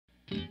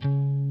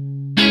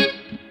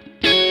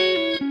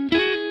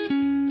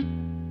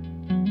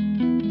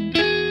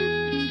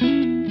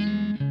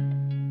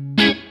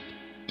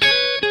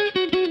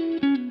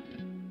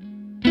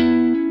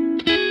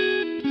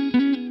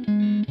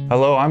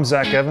Hello, I'm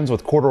Zach Evans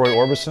with Corduroy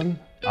Orbison.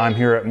 I'm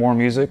here at More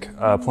Music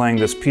playing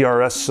this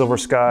PRS Silver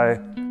Sky.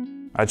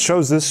 I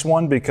chose this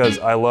one because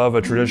I love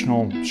a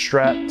traditional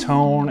Strat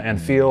tone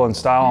and feel and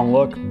style and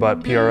look, but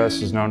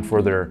PRS is known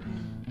for their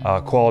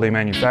quality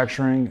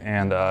manufacturing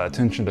and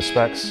attention to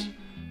specs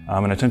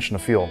and attention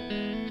to feel.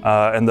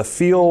 And the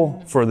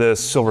feel for this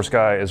Silver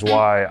Sky is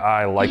why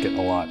I like it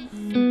a lot.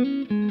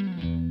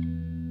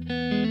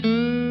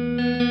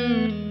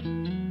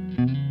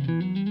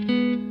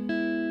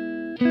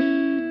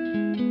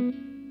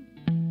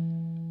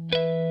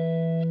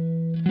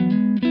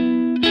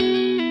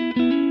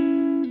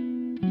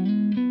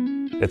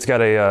 It's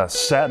got a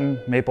satin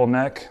maple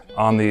neck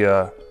on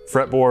the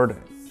fretboard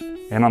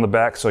and on the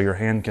back, so your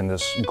hand can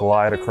just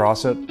glide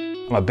across it.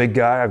 I'm a big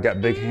guy, I've got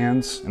big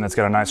hands, and it's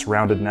got a nice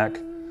rounded neck.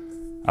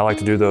 I like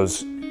to do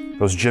those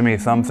Jimmy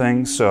thumb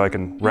things, so I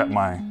can wrap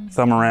my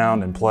thumb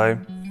around and play,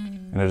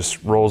 and it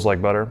just rolls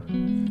like butter.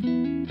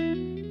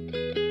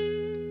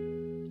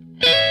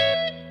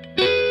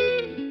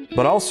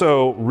 But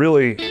also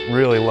really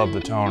love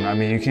the tone. I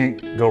mean, you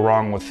can't go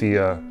wrong with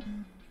the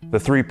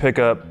 3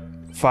 pickup,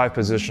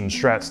 5-position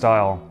Strat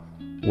style,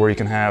 where you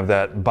can have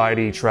that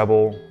bitey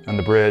treble and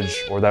the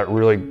bridge, or that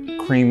really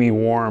creamy,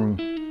 warm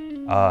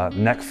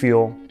neck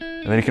feel.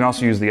 And then you can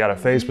also use the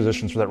out-of-phase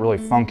positions for that really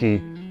funky,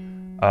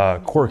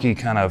 quirky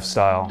kind of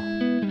style.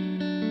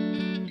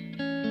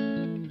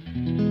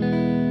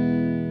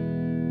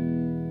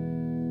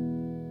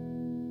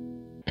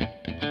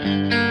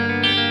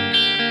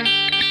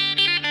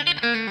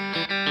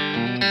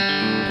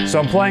 So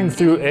I'm playing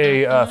through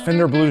a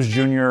Fender Blues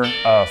Junior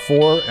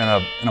 4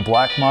 in a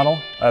black model.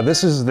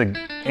 This is the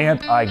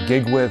amp I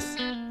gig with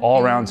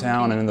all around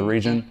town and in the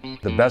region.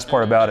 The best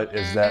part about it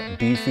is that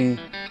beefy,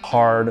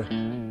 hard,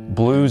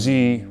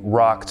 bluesy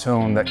rock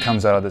tone that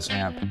comes out of this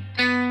amp.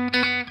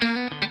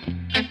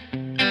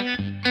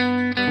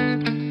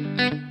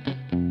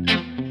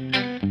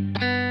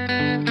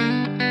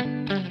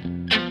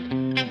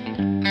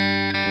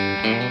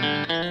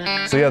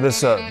 So yeah,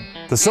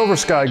 the Silver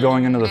Sky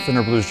going into the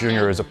Fender Blues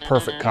Junior is a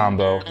perfect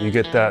combo. You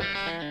get that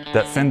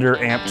Fender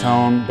amp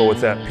tone, but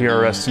with that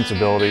PRS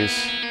sensibilities.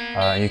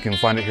 You can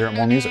find it here at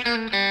More Music.